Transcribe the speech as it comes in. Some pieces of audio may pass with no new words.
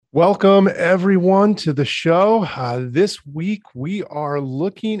Welcome, everyone, to the show. This week, we are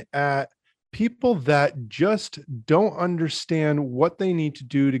looking at people that just don't understand what they need to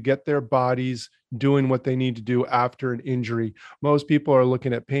do to get their bodies doing what they need to do after an injury. Most people are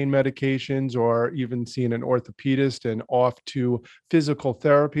looking at pain medications or even seeing an orthopedist and off to physical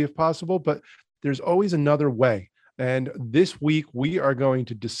therapy if possible, but there's always another way. And this week, we are going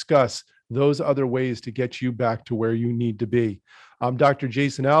to discuss those other ways to get you back to where you need to be. I'm Dr.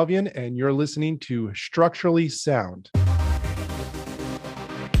 Jason Alvian, and you're listening to Structurally Sound.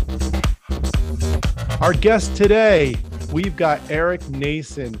 Our guest today, we've got Eric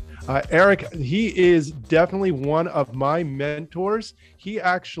Nason. Eric, he is definitely one of my mentors. He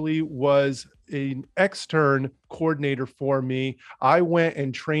actually was an extern coordinator for me. I went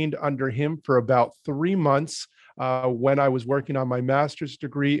and trained under him for about 3 months. When I was working on my master's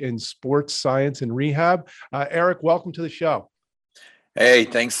degree in sports science and rehab. Eric, welcome to the show. Hey,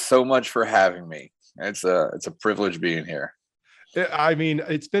 thanks so much for having me. It's a privilege being here. I mean,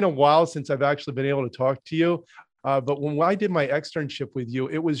 it's been a while since I've actually been able to talk to you. But when I did my externship with you,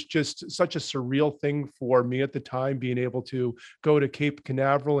 it was just such a surreal thing for me at the time, being able to go to Cape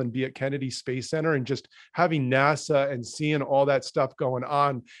Canaveral and be at Kennedy Space Center and just having NASA and seeing all that stuff going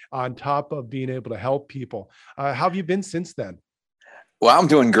on top of being able to help people. How have you been since then? Well, I'm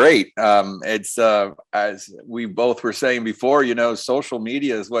doing great. It's as we both were saying before, social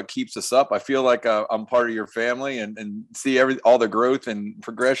media is what keeps us up. I feel like I'm part of your family and see all the growth and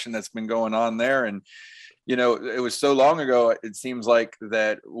progression that's been going on there. And it was so long ago. It seems like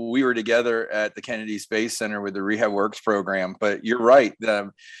that we were together at the Kennedy Space Center with the Rehab Works program. But you're right.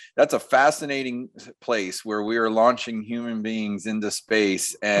 That's a fascinating place where we are launching human beings into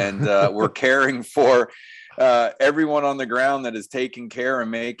space, and we're caring for everyone on the ground that is taking care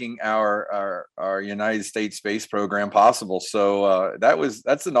and making our United States space program possible. So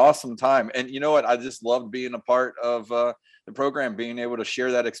that's an awesome time. And you know what? I just loved being a part of the program, being able to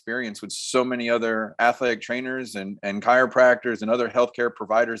share that experience with so many other athletic trainers and chiropractors and other healthcare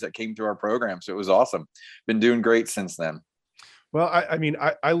providers that came through our program. So it was awesome. Been doing great since then. Well, I mean,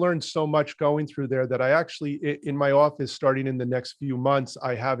 I learned so much going through there that I actually, in my office, starting in the next few months,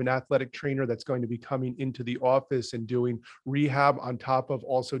 I have an athletic trainer that's going to be coming into the office and doing rehab on top of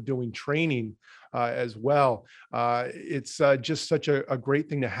also doing training as well. It's just such a great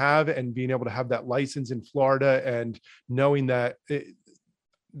thing to have, and being able to have that license in Florida and knowing that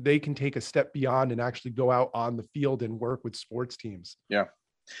they can take a step beyond and actually go out on the field and work with sports teams. Yeah.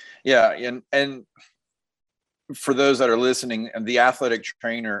 Yeah. And for those that are listening, the athletic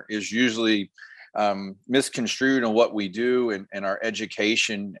trainer is usually misconstrued on what we do and our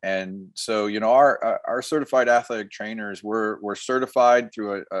education. And so, our certified athletic trainers, we're certified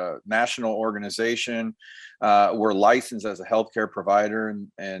through a national organization. We're licensed as a healthcare provider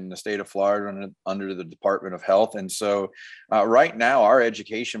in the state of Florida under the Department of Health. And so right now, our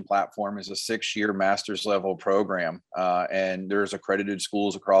education platform is a 6-year master's level program. And there's accredited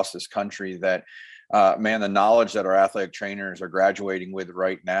schools across this country that the knowledge that our athletic trainers are graduating with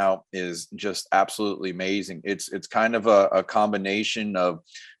right now is just absolutely amazing. It's kind of a combination of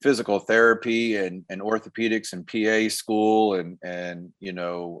physical therapy and orthopedics and PA school and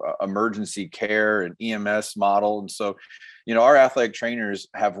emergency care and EMS model. And so, our athletic trainers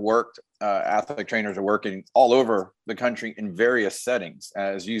are working all over the country in various settings.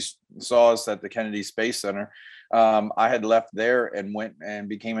 As you saw us at the Kennedy Space Center, I had left there and went and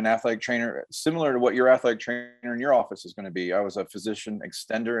became an athletic trainer, similar to what your athletic trainer in your office is going to be. I was a physician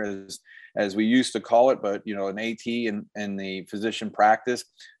extender, as we used to call it, but an AT in the physician practice,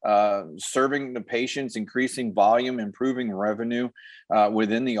 serving the patients, increasing volume, improving revenue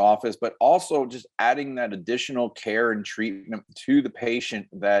within the office, but also just adding that additional care and treatment to the patient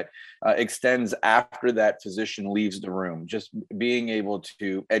that extends after that physician leaves the room. Just being able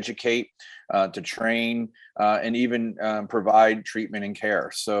to educate, to train, and even provide treatment and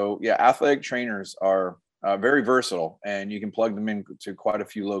care. So yeah, athletic trainers are very versatile, and you can plug them into quite a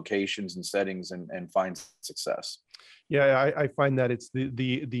few locations and settings and find success. Yeah, I find that it's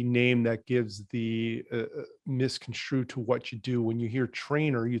the name that gives the misconstrued to what you do. When you hear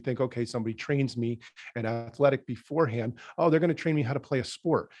trainer, you think, okay, somebody trains me and athletic beforehand. Oh, they're going to train me how to play a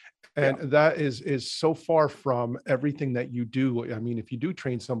sport. And Yeah. that is so far from everything that you do. I mean, if you do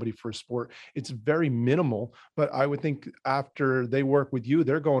train somebody for a sport, it's very minimal. But I would think after they work with you,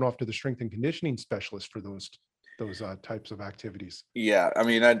 they're going off to the strength and conditioning specialist for those types of activities. Yeah, I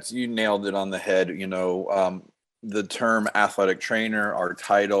mean, you nailed it on the head. The term athletic trainer, our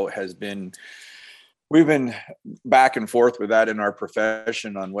title has been We've been back and forth with that in our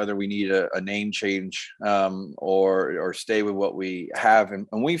profession on whether we need a name change, or stay with what we have. And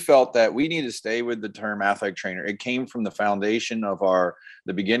we felt that we need to stay with the term athletic trainer. It came from the foundation of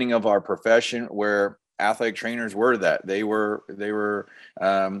the beginning of our profession, where athletic trainers were that they were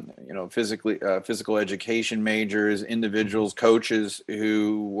physical education majors, individuals, coaches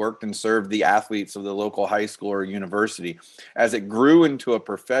who worked and served the athletes of the local high school or university. As it grew into a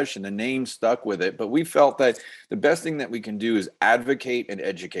profession, the name stuck with it, but we felt that the best thing that we can do is advocate and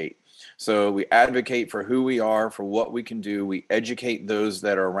educate. So we advocate for who we are, for what we can do. We educate those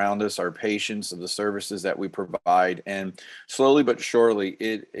that are around us, our patients, of the services that we provide. And slowly but surely,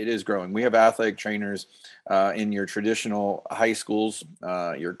 it is growing. We have athletic trainers in your traditional high schools,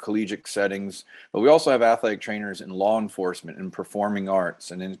 your collegiate settings, but we also have athletic trainers in law enforcement, in performing arts,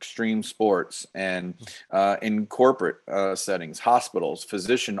 and in extreme sports, and in corporate settings, hospitals,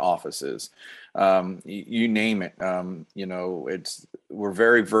 physician offices. You name it. We're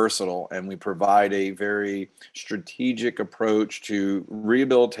very versatile, and we provide a very strategic approach to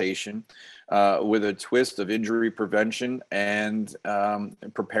rehabilitation, with a twist of injury prevention and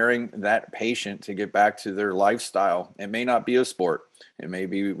preparing that patient to get back to their lifestyle. It may not be a sport, it may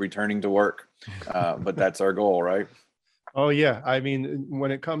be returning to work, but that's our goal, right? Oh yeah. I mean,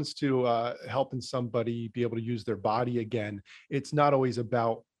 when it comes to helping somebody be able to use their body again, it's not always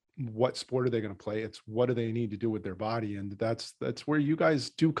about what sport are they going to play. It's what do they need to do with their body. And that's where you guys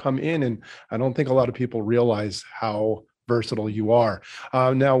do come in. And I don't think a lot of people realize how versatile you are.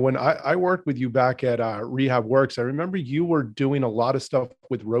 Now, when I worked with you back at Rehab Works, I remember you were doing a lot of stuff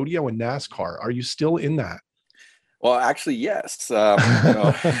with rodeo and NASCAR. Are you still in that? Well, actually, yes. So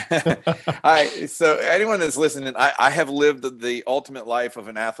anyone that's listening, I have lived the ultimate life of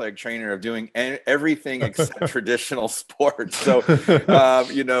an athletic trainer, of doing everything except traditional sports. So,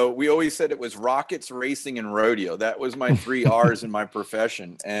 we always said it was rockets, racing, and rodeo. That was my 3 R's in my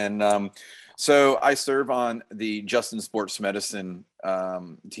profession. And so I serve on the Justin Sports Medicine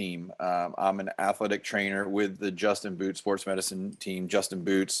team. I'm an athletic trainer with the Justin Boots Sports Medicine team. Justin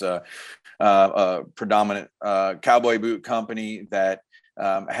Boots, a predominant cowboy boot company that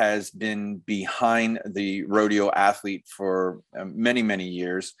has been behind the rodeo athlete for many, many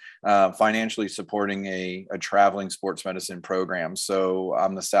years, financially supporting a traveling sports medicine program. So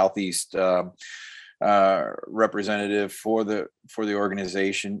I'm the Southeast representative for the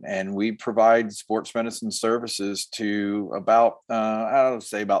organization, and we provide sports medicine services to about I would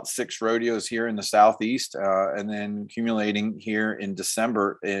say about 6 rodeos here in the Southeast, and then accumulating here in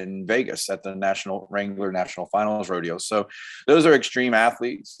December in Vegas at the Wrangler National Finals Rodeo. So those are extreme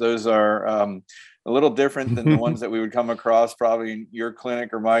athletes. Those are a little different than the ones that we would come across probably in your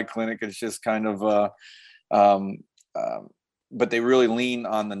clinic or my clinic. It's just kind of but they really lean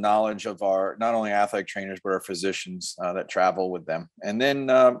on the knowledge of our, not only athletic trainers, but our physicians that travel with them. And then,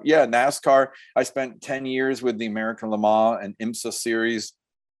 NASCAR, I spent 10 years with the American Le Mans and IMSA series.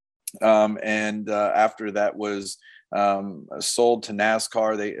 And after that was sold to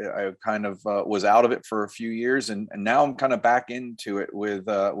NASCAR, I kind of was out of it for a few years, and now I'm kind of back into it with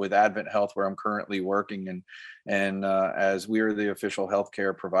Advent Health, where I'm currently working. And as we are the official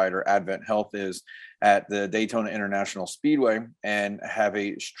healthcare provider, Advent Health is at the Daytona International Speedway, and have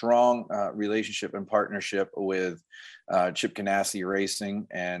a strong relationship and partnership with Chip Ganassi Racing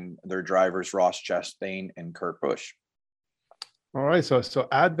and their drivers Ross Chastain and Kurt Busch. All right. So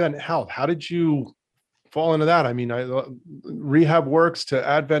Advent Health, how did you fall into that? I mean, Rehab Works to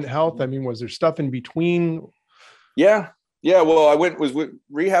Advent Health. I mean, was there stuff in between? Yeah. Well, I was with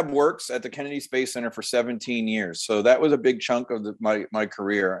Rehab Works at the Kennedy Space Center for 17 years. So that was a big chunk of my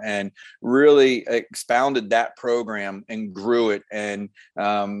career, and really expounded that program and grew it, and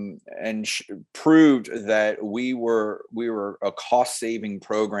proved that we were a cost saving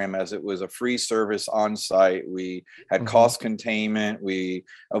program, as it was a free service on site. We had cost containment. We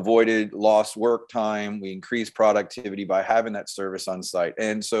avoided lost work time. We increased productivity by having that service on site.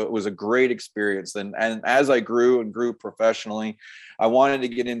 And so it was a great experience. And as I grew professionally, I wanted to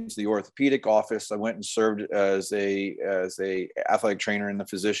get into the orthopedic office. I went and served as a athletic trainer in the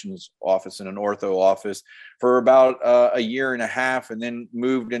physician's office, in an ortho office, for about a year and a half, and then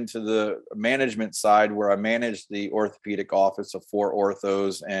moved into the management side, where I managed the orthopedic office of 4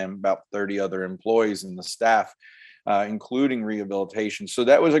 orthos and about 30 other employees in the staff, including rehabilitation. So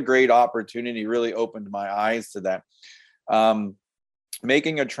that was a great opportunity, really opened my eyes to that.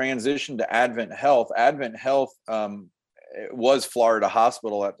 Making a transition to Advent Health. It was Florida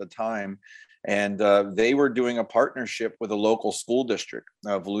Hospital at the time, And they were doing a partnership with a local school district,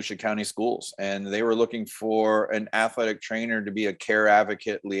 Volusia County Schools, and they were looking for an athletic trainer to be a care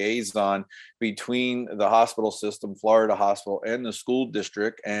advocate liaison between the hospital system, Florida Hospital, and the school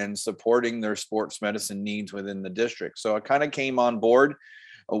district, and supporting their sports medicine needs within the district. So I kind of came on board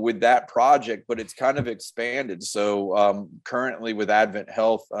with that project, but it's kind of expanded. So currently with Advent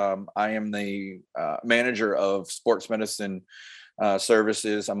Health, I am the manager of sports medicine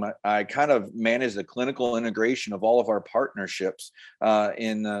services. I kind of manage the clinical integration of all of our partnerships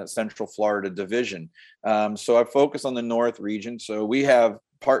in the Central Florida division. So I focus on the North region. So we have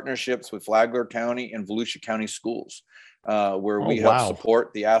partnerships with Flagler County and Volusia County Schools, where we help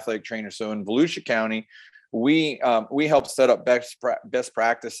support the athletic trainers. So in Volusia County, we help set up best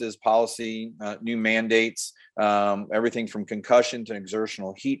practices, policy, new mandates, everything from concussion to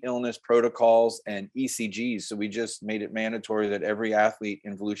exertional heat illness protocols and ECGs. So we just made it mandatory that every athlete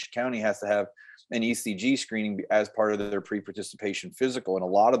in Volusia County has to have an ECG screening as part of their pre-participation physical. And a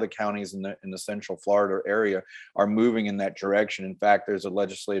lot of the counties in the Central Florida area are moving in that direction. In fact, there's a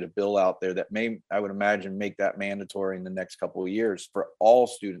legislative bill out there that may, I would imagine, make that mandatory in the next couple of years for all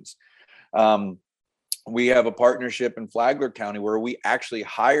students. We have a partnership in Flagler County where we actually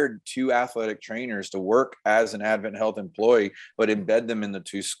hired 2 athletic trainers to work as an Advent Health employee, but embed them in the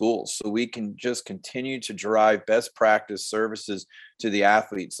 2 schools. So we can just continue to drive best practice services to the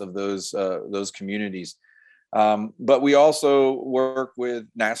athletes of those communities. But we also work with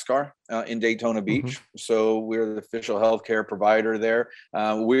NASCAR in Daytona Beach. Mm-hmm. So we're the official healthcare provider there.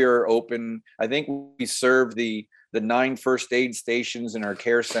 We're open. I think we serve the 9 first aid stations in our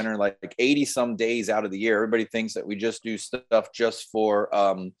care center, like 80 some days out of the year. Everybody thinks that we just do stuff just for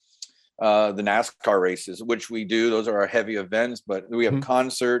the NASCAR races, which we do. Those are our heavy events, but we have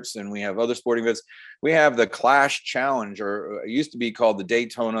concerts and we have other sporting events. We have the Clash Challenge, or it used to be called the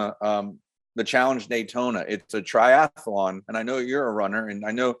Daytona, the Challenge Daytona. It's a triathlon. And I know you're a runner, and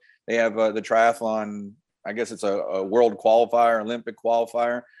I know they have the triathlon. I guess it's a world qualifier, Olympic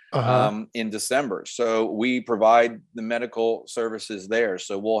qualifier. In December. So we provide the medical services there.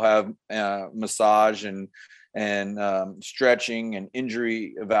 So we'll have massage and stretching and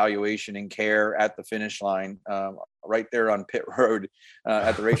injury evaluation and care at the finish line, right there on pit road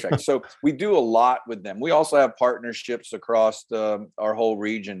at the racetrack. So we do a lot with them. We also have partnerships across our whole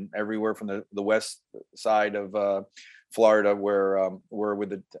region, everywhere from the west side of Florida, where we're with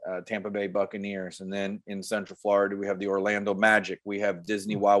the Tampa Bay Buccaneers. And then in Central Florida, we have the Orlando Magic. We have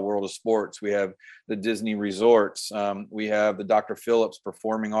Disney Wild World of Sports. We have the Disney Resorts. We have the Dr. Phillips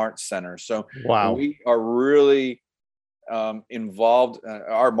Performing Arts Center. So we are really involved.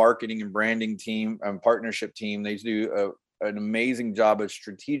 Our marketing and branding team and partnership team, they do an amazing job of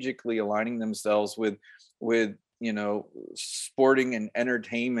strategically aligning themselves with sporting and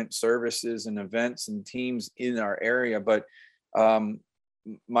entertainment services and events and teams in our area. But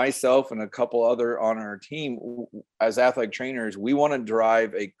myself and a couple other on our team as athletic trainers, we want to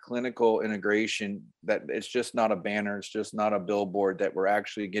drive a clinical integration that it's just not a banner. It's just not a billboard, that we're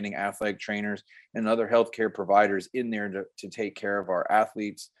actually getting athletic trainers and other healthcare providers in there to take care of our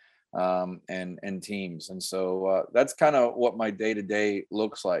athletes and teams. And so that's kind of what my day-to-day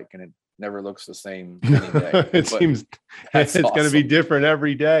looks like. And it never looks the same any day. It seems it's awesome. Going to be different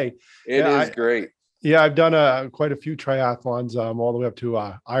every day. It is great. Yeah, I've done quite a few triathlons, all the way up to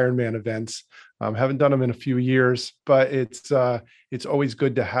Ironman events. Haven't done them in a few years, but it's always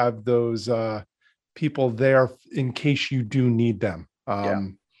good to have those people there in case you do need them.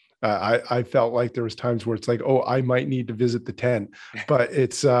 I felt like there was times where it's like, oh, I might need to visit the tent, but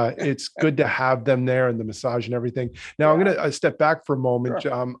it's good to have them there, and the massage and everything. Now I'm going to step back for a moment.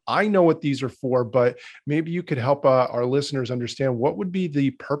 Sure. I know what these are for, but maybe you could help our listeners understand what would be the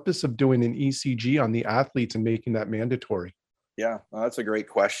purpose of doing an ECG on the athletes and making that mandatory. Yeah, well, that's a great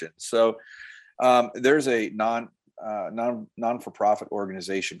question. So there's a non-for-profit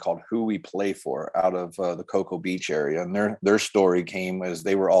organization called Who We Play For out of the Cocoa Beach area. And their story came as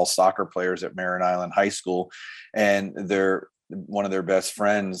they were all soccer players at Marin Island High School. And one of their best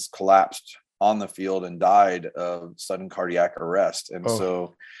friends collapsed on the field and died of sudden cardiac arrest. And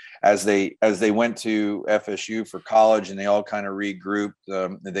so as they went to FSU for college and they all kind of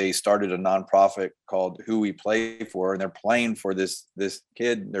regrouped, they started a nonprofit called Who We Play For. And they're playing for this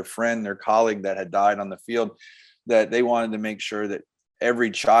kid, their friend, their colleague that had died on the field, that they wanted to make sure that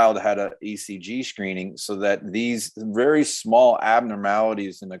every child had a ECG screening, so that these very small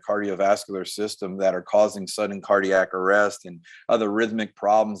abnormalities in the cardiovascular system that are causing sudden cardiac arrest and other rhythmic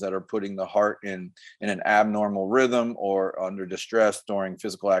problems that are putting the heart in an abnormal rhythm or under distress during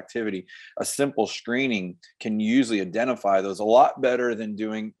physical activity, a simple screening can usually identify those a lot better than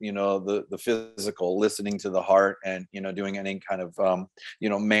doing, the physical, listening to the heart and, doing any kind of,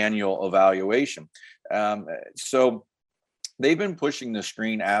 manual evaluation. So they've been pushing to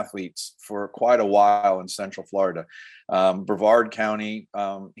screen athletes for quite a while in Central Florida. Brevard County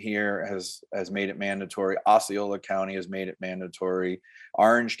here has made it mandatory. Osceola County has made it mandatory.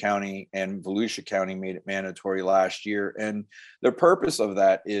 Orange County and Volusia County made it mandatory last year. And the purpose of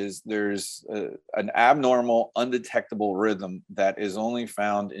that is there's an abnormal, undetectable rhythm that is only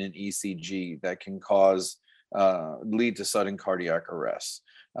found in an ECG that can lead to sudden cardiac arrest.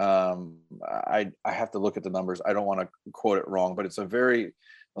 I have to look at the numbers. I don't want to quote it wrong, but it's a very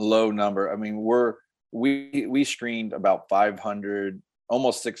low number. I mean, we screened about 500,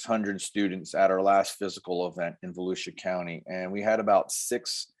 almost 600 students at our last physical event in Volusia County, and we had about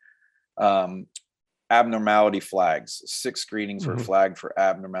 6 abnormality flags. 6 screenings were flagged for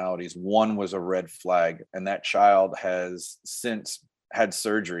abnormalities. 1 was a red flag, and that child has since had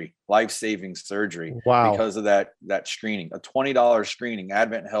surgery, life-saving surgery. Wow. Because of that screening. A $20 screening.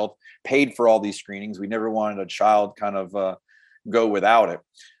 Advent Health paid for all these screenings. We never wanted a child kind of go without it.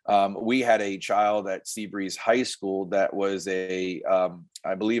 We had a child at Seabreeze High School that was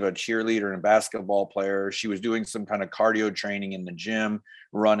I believe a cheerleader and basketball player. She was doing some kind of cardio training in the gym,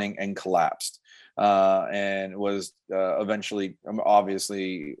 running, and collapsed. And was eventually,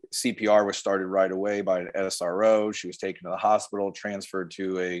 obviously, CPR was started right away by an SRO. She was taken to the hospital, transferred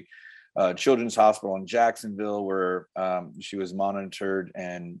to a children's hospital in Jacksonville, where she was monitored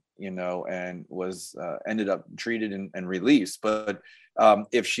and was ended up treated and released. But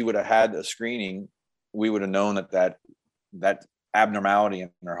if she would have had a screening, we would have known that abnormality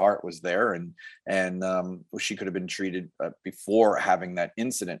in her heart was there, and she could have been treated before having that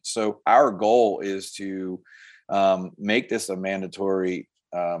incident. So our goal is to make this a mandatory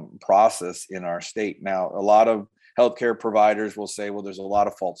process in our state. Now, a lot of healthcare providers will say, well, there's a lot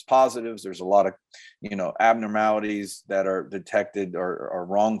of false positives. There's a lot of, abnormalities that are detected or are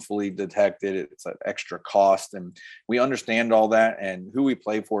wrongfully detected. It's an extra cost. And we understand all that. And who we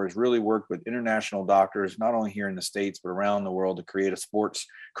play for has really worked with international doctors, not only here in the States, but around the world, to create a sports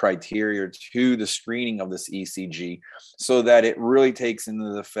criteria to the screening of this ECG, so that it really takes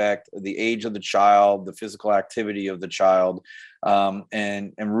into effect the age of the child, the physical activity of the child,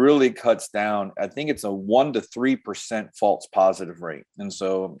 and really cuts down. I think it's a 1 to 3% false positive rate. And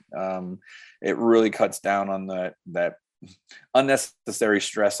so it really cuts down on that unnecessary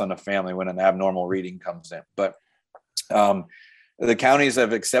stress on the family when an abnormal reading comes in. But the counties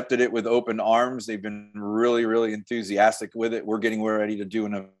have accepted it with open arms. They've been really, really enthusiastic with it. We're getting ready to do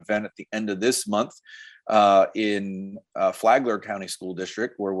an event at the end of this month in Flagler County School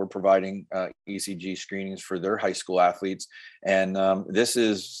District, where we're providing ECG screenings for their high school athletes. And this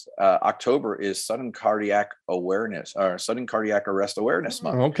is October is sudden cardiac awareness, or sudden cardiac arrest awareness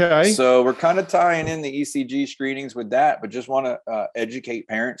month. Okay. So we're kind of tying in the ECG screenings with that, but just want to educate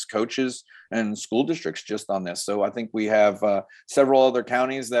parents, coaches, and school districts just on this. So I think we have several other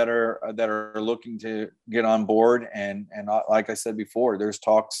counties that are looking to get on board. And like I said before, there's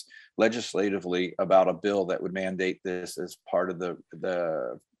talks legislatively about a bill that would mandate this as part of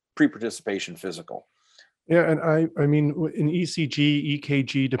the pre-participation physical. Yeah, and I mean, in ECG,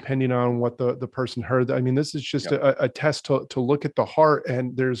 EKG, depending on what the person heard, I mean, this is just a test to look at the heart,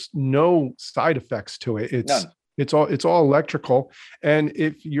 and there's no side effects to it. None. It's all electrical. And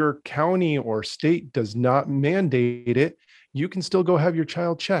if your county or state does not mandate it, you can still go have your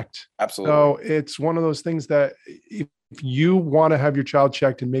child checked. Absolutely. So it's one of those things that if you want to have your child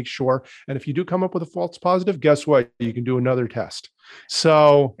checked and make sure, and if you do come up with a false positive, guess what? You can do another test.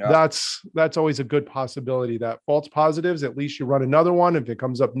 So that's always a good possibility, that false positives, at least you run another one. If it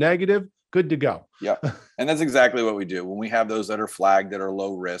comes up negative, good to go. Yeah. And that's exactly what we do. When we have those that are flagged, that are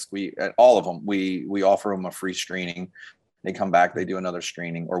low risk, all of them, we offer them a free screening. They come back, they do another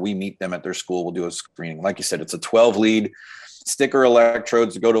screening, or we meet them at their school. We'll do a screening. Like you said, it's a 12 lead sticker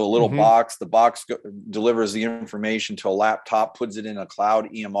electrodes go to a little box. The box delivers the information to a laptop, puts it in a cloud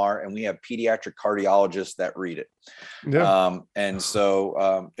EMR, and we have pediatric cardiologists that read it. Yeah. And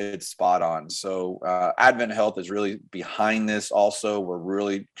so it's spot on. So Advent Health is really behind this. Also, we're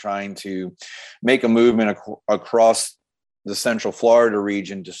really trying to make a movement across the Central Florida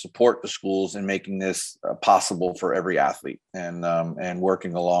region to support the schools in making this possible for every athlete, and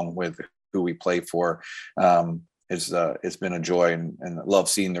working along with who we play for. it's been a joy, and I love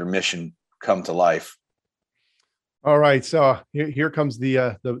seeing their mission come to life. All right, so here comes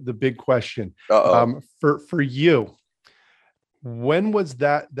the big question. Uh-oh. For you, when was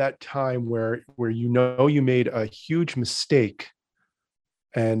that time where you made a huge mistake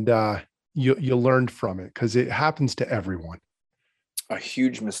and you learned from it? Because it happens to everyone. A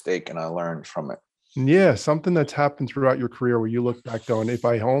huge mistake, and I learned from it. Yeah, something that's happened throughout your career where you look back going, if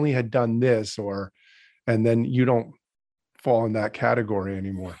I only had done this, or and then you don't fall in that category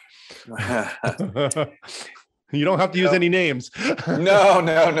anymore. You don't have to use any names.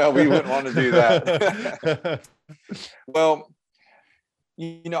 No, we wouldn't want to do that. Well,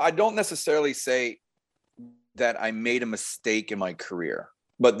 I don't necessarily say that I made a mistake in my career,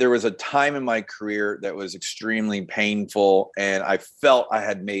 but there was a time in my career that was extremely painful, and I felt I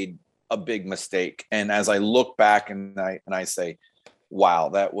had made a big mistake. And as I look back and I say, wow,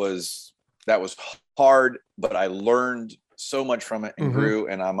 that was hard, but I learned so much from it and grew,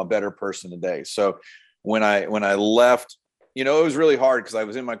 and I'm a better person today. So when I left, it was really hard because I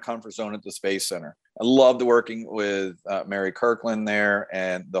was in my comfort zone at the Space Center. I loved working with Mary Kirkland there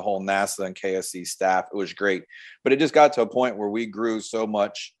and the whole NASA and KSC staff. It was great, but it just got to a point where we grew so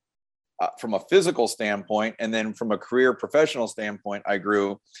much from a physical standpoint, and then from a career professional standpoint, I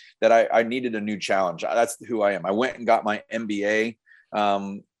grew that I needed a new challenge. That's who I am. I went and got my MBA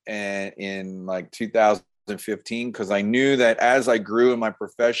and in like 2015, because I knew that as I grew in my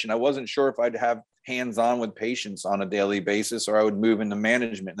profession, I wasn't sure if I'd have hands-on with patients on a daily basis, or I would move into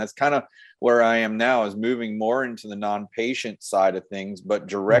management. And that's kind of where I am now, is moving more into the non-patient side of things, but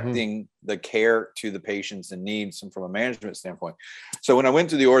directing the care to the patients and needs, and from a management standpoint. So when I went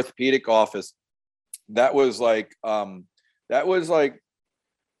to the orthopedic office, that was like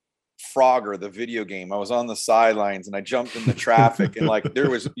Frogger, the video game. I was on the sidelines and I jumped in the traffic, and like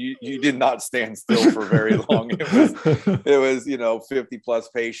there was, you did not stand still for very long. It was 50 plus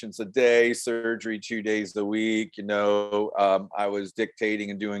patients a day, surgery 2 days a week. I was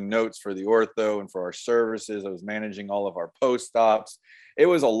dictating and doing notes for the ortho and for our services. I was managing all of our post-ops. It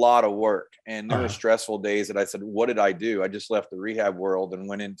was a lot of work, and there were stressful days that I said, what did I do? I just left the rehab world and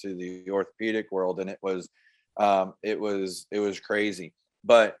went into the orthopedic world, and it was crazy.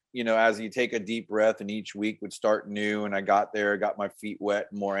 But, as you take a deep breath and each week would start new, and I got there, got my feet wet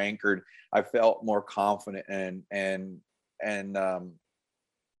and more anchored, I felt more confident, I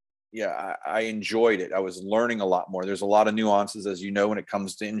enjoyed it. I was learning a lot more. There's a lot of nuances, as when it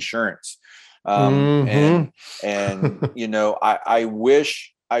comes to insurance. I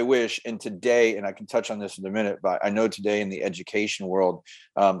wish, and today, and I can touch on this in a minute, but I know today in the education world,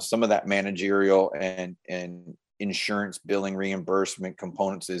 some of that managerial and insurance billing reimbursement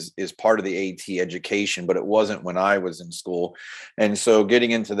components is part of the AT education, but it wasn't when I was in school. And so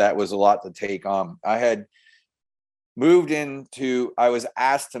getting into that was a lot to take on. I was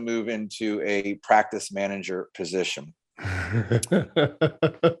asked to move into a practice manager position.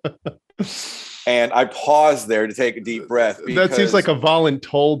 And I paused there to take a deep breath. That seems like a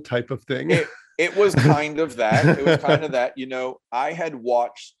voluntold type of thing. It was kind of that. It was kind of that. I had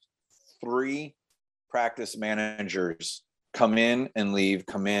watched 3 practice managers come in and leave.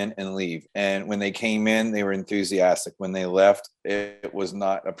 And when they came in, they were enthusiastic. When they left, it was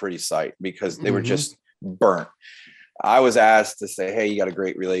not a pretty sight, because they were just burnt. I was asked to say, hey, you got a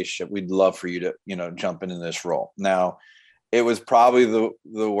great relationship. We'd love for you to, jump into this role. Now, it was probably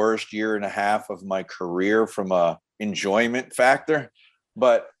the worst year and a half of my career from a enjoyment factor,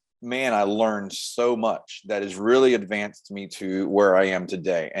 but man, I learned so much that has really advanced me to where I am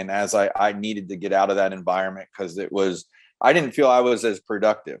today. And as I needed to get out of that environment, because I didn't feel I was as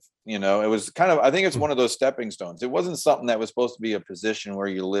productive. It was kind of, I think it's one of those stepping stones. It wasn't something that was supposed to be a position where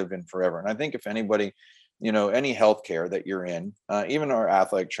you live in forever. And I think if anybody, any healthcare that you're in, even our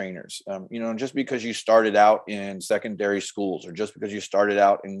athletic trainers, just because you started out in secondary schools, or just because you started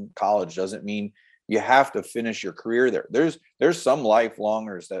out in college, doesn't mean you have to finish your career there. There's some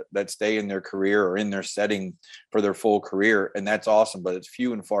lifelongers that stay in their career or in their setting for their full career, and that's awesome, but it's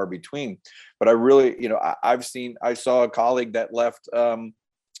few and far between. But I really, I saw a colleague that left,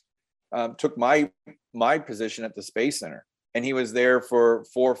 took my position at the Space Center, and he was there for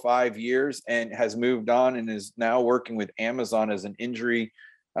 4 or 5 years and has moved on and is now working with Amazon as an injury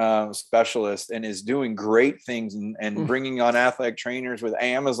specialist, and is doing great things and bringing on athletic trainers with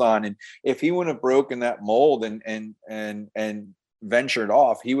Amazon. And if he wouldn't have broken that mold and ventured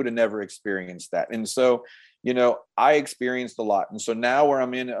off, he would have never experienced that. And so, I experienced a lot. And so now where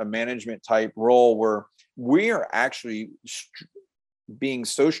I'm in a management type role, where we are actually being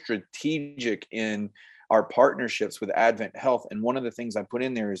so strategic in our partnerships with Advent Health. And one of the things I put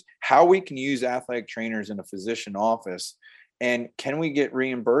in there is how we can use athletic trainers in a physician office, and can we get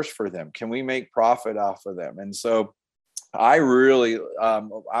reimbursed for them? Can we make profit off of them? And so I really,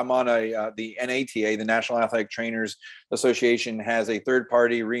 I'm on the NATA, the National Athletic Trainers Association, has a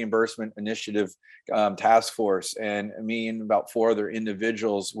third-party reimbursement initiative task force, and me and about 4 other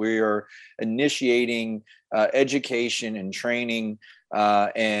individuals, we are initiating education and training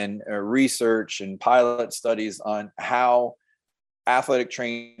and research and pilot studies on how athletic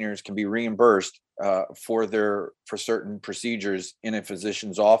trainers can be reimbursed for certain procedures in a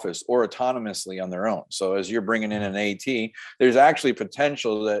physician's office or autonomously on their own. So as you're bringing in an AT, there's actually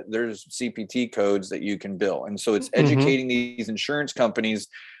potential that there's CPT codes that you can bill. And so it's educating these insurance companies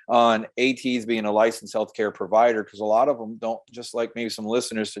on ATs being a licensed healthcare provider, because a lot of them don't, just like maybe some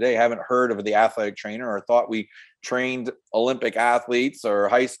listeners today haven't heard of the athletic trainer or thought we trained Olympic athletes or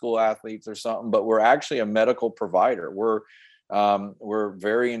high school athletes or something, but we're actually a medical provider. We're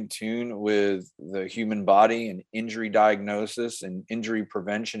very in tune with the human body and injury diagnosis and injury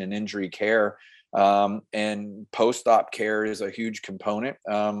prevention and injury care. And post-op care is a huge component.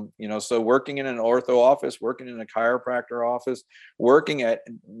 So working in an ortho office, working in a chiropractor office, working at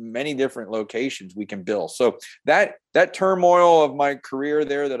many different locations, we can bill. So that turmoil of my career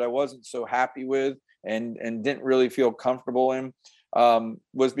there that I wasn't so happy with and didn't really feel comfortable in,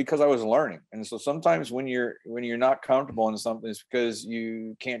 was because I was learning. And so sometimes when you're not comfortable in something, it's because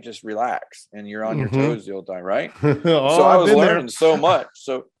you can't just relax and you're on your toes the whole time, right? So I was learning so much.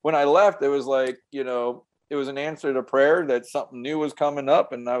 So when I left, it was like, it was an answer to prayer that something new was coming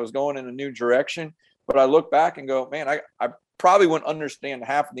up and I was going in a new direction. But I look back and go, man, I probably wouldn't understand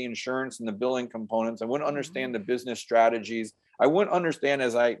half of the insurance and the billing components. I wouldn't understand the business strategies. I wouldn't understand,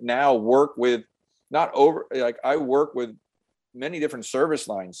 as I now work with, I work with many different service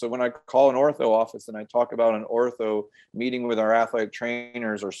lines. So when I call an ortho office and I talk about an ortho meeting with our athletic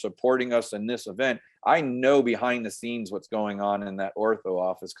trainers or supporting us in this event, I know behind the scenes what's going on in that ortho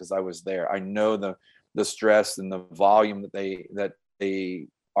office because I was there. I know the stress and the volume that they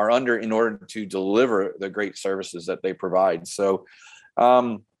are under in order to deliver the great services that they provide. So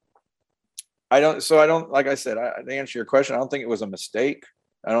I don't, like I said, to answer your question, I don't think it was a mistake.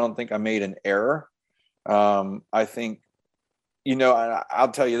 I don't think I made an error. I think,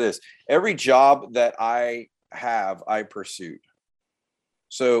 I'll tell you this, every job that I have, I pursued.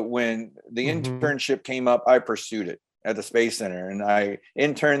 So when the internship came up, I pursued it at the Space Center, and I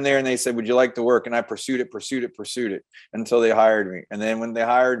interned there and they said, would you like to work? And I pursued it until they hired me. And then when they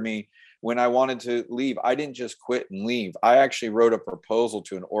hired me, when I wanted to leave, I didn't just quit and leave. I actually wrote a proposal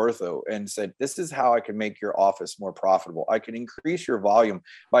to an ortho and said, this is how I can make your office more profitable. I can increase your volume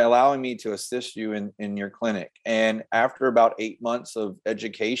by allowing me to assist you in your clinic. And after about 8 months of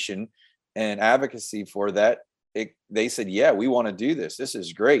education and advocacy for that, they said, yeah, we want to do this. This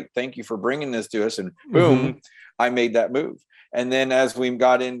is great. Thank you for bringing this to us. And boom, I made that move. And then as we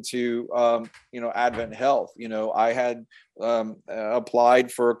got into, Advent Health, I had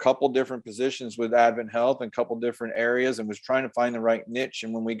applied for a couple different positions with Advent Health in a couple different areas and was trying to find the right niche.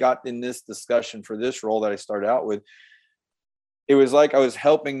 And when we got in this discussion for this role that I started out with, it was like I was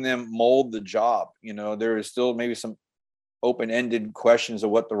helping them mold the job. There was still maybe some open-ended questions of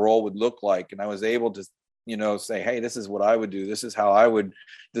what the role would look like. And I was able to, say, hey, this is what I would do. This is how I would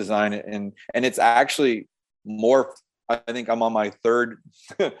design it. And it's actually more, I think I'm on my third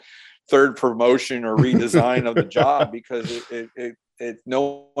promotion or redesign of the job because it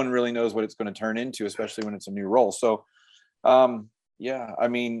no one really knows what it's going to turn into, especially when it's a new role. So,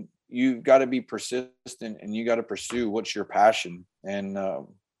 you've got to be persistent and you got to pursue what's your passion. And,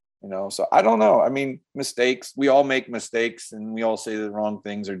 so I don't know. I mean, mistakes, we all make mistakes and we all say the wrong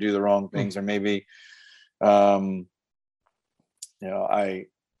things or do the wrong things, or maybe, I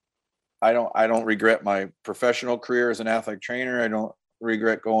don't regret my professional career as an athletic trainer. I don't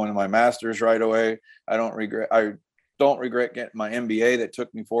regret going to my master's right away. I don't regret getting my MBA that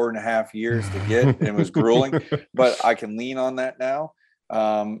took me 4.5 years to get and was grueling, but I can lean on that now.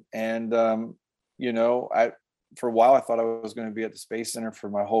 For a while I thought I was going to be at the Space Center for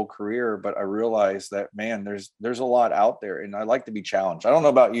my whole career, but I realized that, man, there's a lot out there and I like to be challenged. I don't know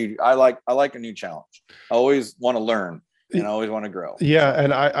about you. I like a new challenge. I always want to learn. and always want to grow. Yeah, So.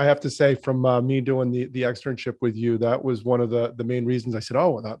 and I have to say, from me doing the externship with you, that was one of the main reasons I said,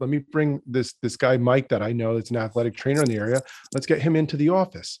 oh, let me bring this guy Mike that I know that's an athletic trainer in the area. Let's get him into the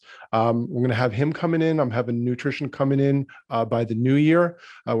office. We're going to have him coming in. I'm having nutrition coming in by the new year.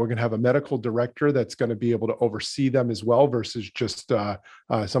 We're going to have a medical director that's going to be able to oversee them as well, versus just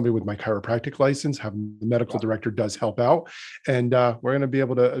somebody with my chiropractic license. Having the medical director does help out, and we're going to be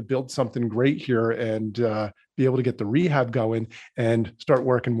able to build something great here and be able to get the rehab going and start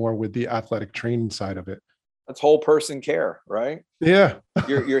working more with the athletic training side of it. That's whole person care, right? Yeah.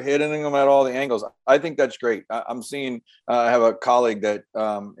 You're hitting them at all the angles. I think that's great. I'm seeing, I have a colleague that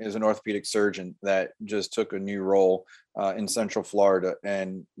is an orthopedic surgeon that just took a new role in Central Florida.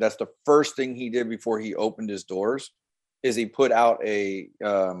 And that's the first thing he did before he opened his doors is he put out a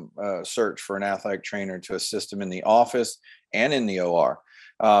search for an athletic trainer to assist him in the office and in the OR,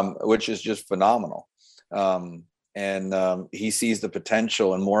 which is just phenomenal. He sees the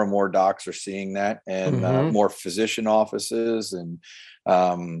potential, and more docs are seeing that, and more physician offices. And,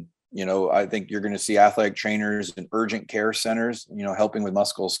 I think you're going to see athletic trainers in urgent care centers, helping with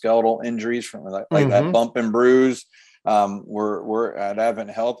musculoskeletal injuries from like that bump and bruise. We're at Advent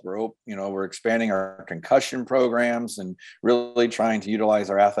Health. We're expanding our concussion programs and really trying to utilize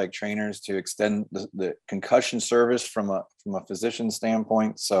our athletic trainers to extend the concussion service from a physician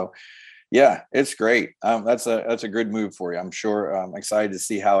standpoint. So, yeah, it's great. That's a good move for you. I'm sure. I'm excited to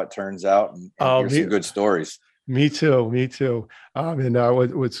see how it turns out and hear some good stories. Me too.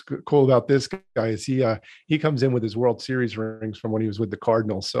 What's cool about this guy is he comes in with his World Series rings from when he was with the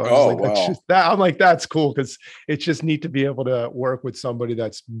Cardinals. So I'm like, that's cool, because it's just neat to be able to work with somebody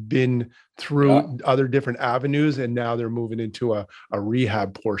that's been through other different avenues, and now they're moving into a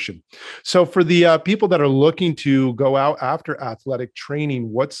rehab portion. So for the people that are looking to go out after athletic training,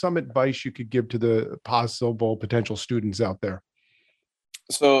 what's some advice you could give to the potential students out there?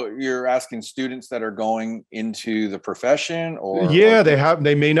 So you're asking students that are going into the profession, or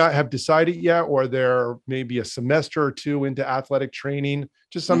they may not have decided yet, or they're maybe a semester or two into athletic training.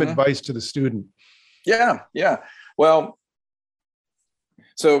 Just some advice to the student. Yeah. Well,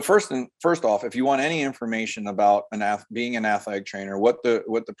 so first off, if you want any information about being an athletic trainer, what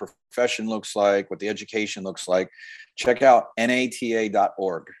the profession looks like, what the education looks like, check out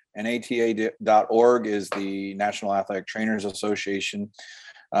NATA.org. NATA.org is the National Athletic Trainers Association.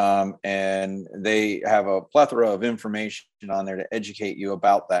 And they have a plethora of information on there to educate you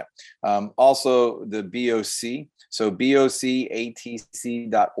about that. Also, the BOC. So BOCATC.org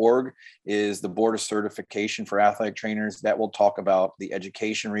is the Board of Certification for Athletic Trainers. That will talk about the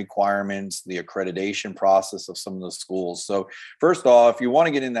education requirements, the accreditation process of some of the schools. So first off, if you want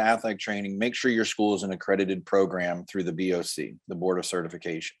to get into athletic training, make sure your school is an accredited program through the BOC, the Board of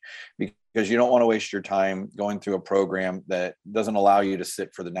Certification, because you don't want to waste your time going through a program that doesn't allow you to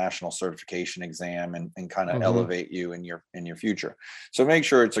sit for the national certification exam and kind of elevate you in your future. So make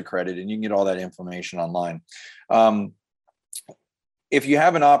sure it's accredited, and you can get all that information online. If you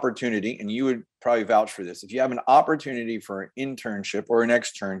have an opportunity, and you would probably vouch for this, if you have an opportunity for an internship or an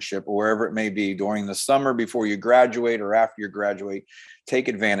externship or wherever it may be during the summer before you graduate or after you graduate, take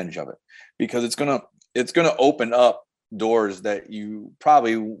advantage of it, because it's going to open up doors that you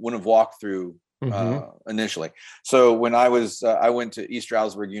probably wouldn't have walked through initially. So when I went to East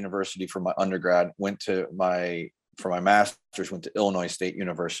Stroudsburg University for my undergrad, for my master's, went to Illinois State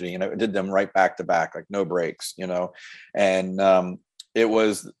University, and I did them right back to back, like no breaks, and it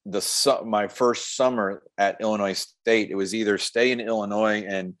was my first summer at Illinois State. It was either stay in Illinois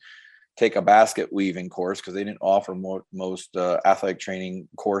and take a basket weaving course, because they didn't offer most athletic training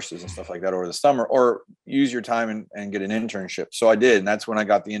courses and stuff like that over the summer, or use your time and get an internship. So I did, and that's when I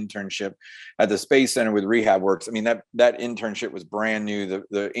got the internship at the Space Center with RehabWorks. I mean, that internship was brand new.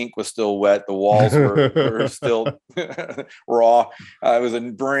 The ink was still wet. The walls were still raw. It was a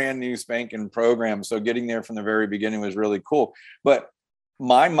brand new spanking program. So getting there from the very beginning was really cool. But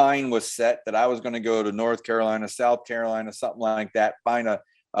my mind was set that I was going to go to North Carolina, South Carolina, something like that, find a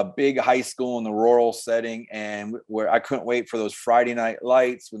big high school in the rural setting, and where I couldn't wait for those Friday night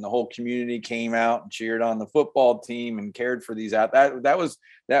lights when the whole community came out and cheered on the football team and cared for these out. That was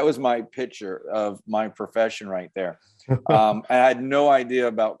my picture of my profession right there. I had no idea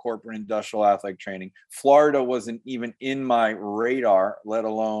about corporate industrial athletic training. Florida wasn't even in my radar, let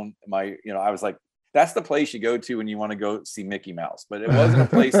alone I was like, that's the place you go to when you want to go see Mickey Mouse, but it wasn't a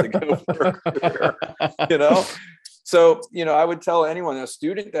place to go for a career, So, I would tell anyone, a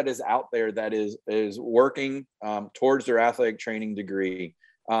student that is out there that is working towards their athletic training degree,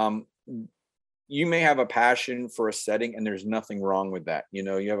 you may have a passion for a setting, and there's nothing wrong with that.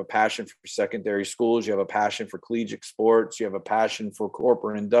 You have a passion for secondary schools, you have a passion for collegiate sports, you have a passion for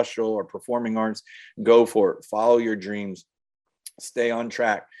corporate, industrial, or performing arts. Go for it. Follow your dreams. Stay on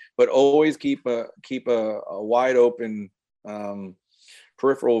track, but always keep a wide open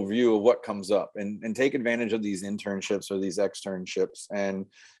peripheral view of what comes up, and take advantage of these internships or these externships. And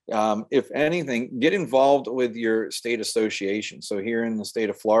if anything, get involved with your state association. So here in the state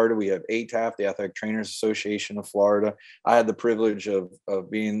of Florida, we have ATAF, the Athletic Trainers Association of Florida. I had the privilege of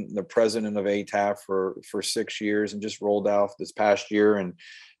being the president of ATAF for 6 years, and just rolled off this past year. And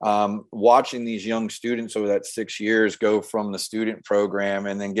watching these young students over that 6 years go from the student program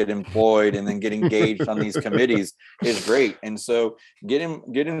and then get employed and then get engaged on these committees is great. And so get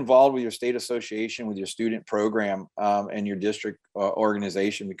involved with your state association, with your student program, and your district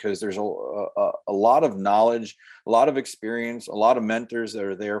organization, because there's a lot of knowledge, a lot of experience, a lot of mentors that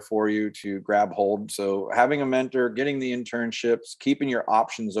are there for you to grab hold. So having a mentor, getting the internships, keeping your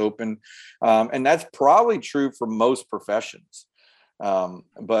options open, and that's probably true for most professions.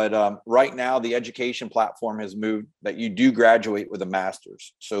 But right now, the education platform has moved that you do graduate with a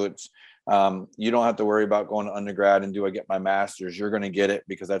master's. So it's you don't have to worry about going to undergrad and do I get my master's? You're going to get it,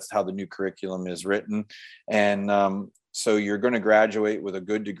 because that's how the new curriculum is written. And so you're going to graduate with a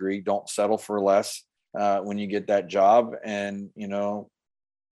good degree. Don't settle for less when you get that job, and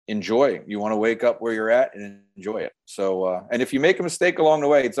enjoy. You want to wake up where you're at and enjoy it. So, and if you make a mistake along the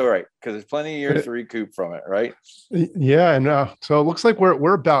way, it's all right, because there's plenty of years to recoup from it, right? Yeah, and so it looks like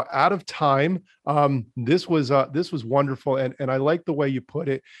we're about out of time. This was wonderful, and I like the way you put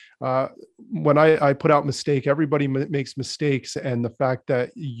it. When I put out mistake, everybody makes mistakes, and the fact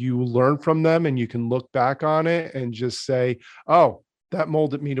that you learn from them and you can look back on it and just say, "Oh, that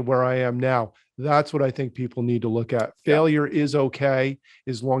molded me to where I am now." That's what I think people need to look at. Failure is okay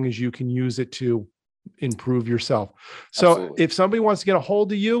as long as you can use it to improve yourself. So Absolutely. If somebody wants to get a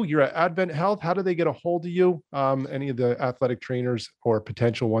hold of you, you're at Advent Health. How do they get a hold of you? Any of the athletic trainers or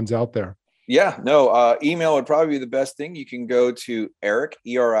potential ones out there? Yeah, no, email would probably be the best thing. You can go to Erik,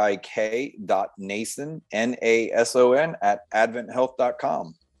 ERIK.Nason, NASON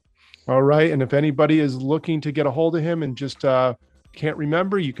 @adventhealth.com. All right. And if anybody is looking to get a hold of him and just can't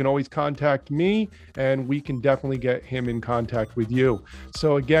remember, you can always contact me, and we can definitely get him in contact with you.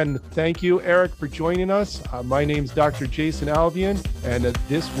 So again, thank you, Erik, for joining us. My name's Dr. Jason Albion, and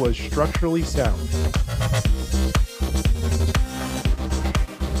this was Structurally Sound.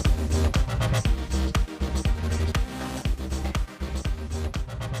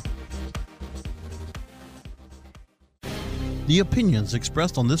 The opinions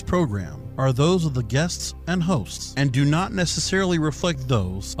expressed on this program are those of the guests and hosts and do not necessarily reflect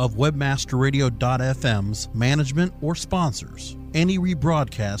those of WebmasterRadio.fm's management or sponsors. Any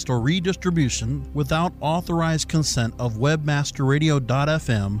rebroadcast or redistribution without authorized consent of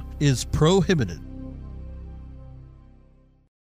WebmasterRadio.fm is prohibited.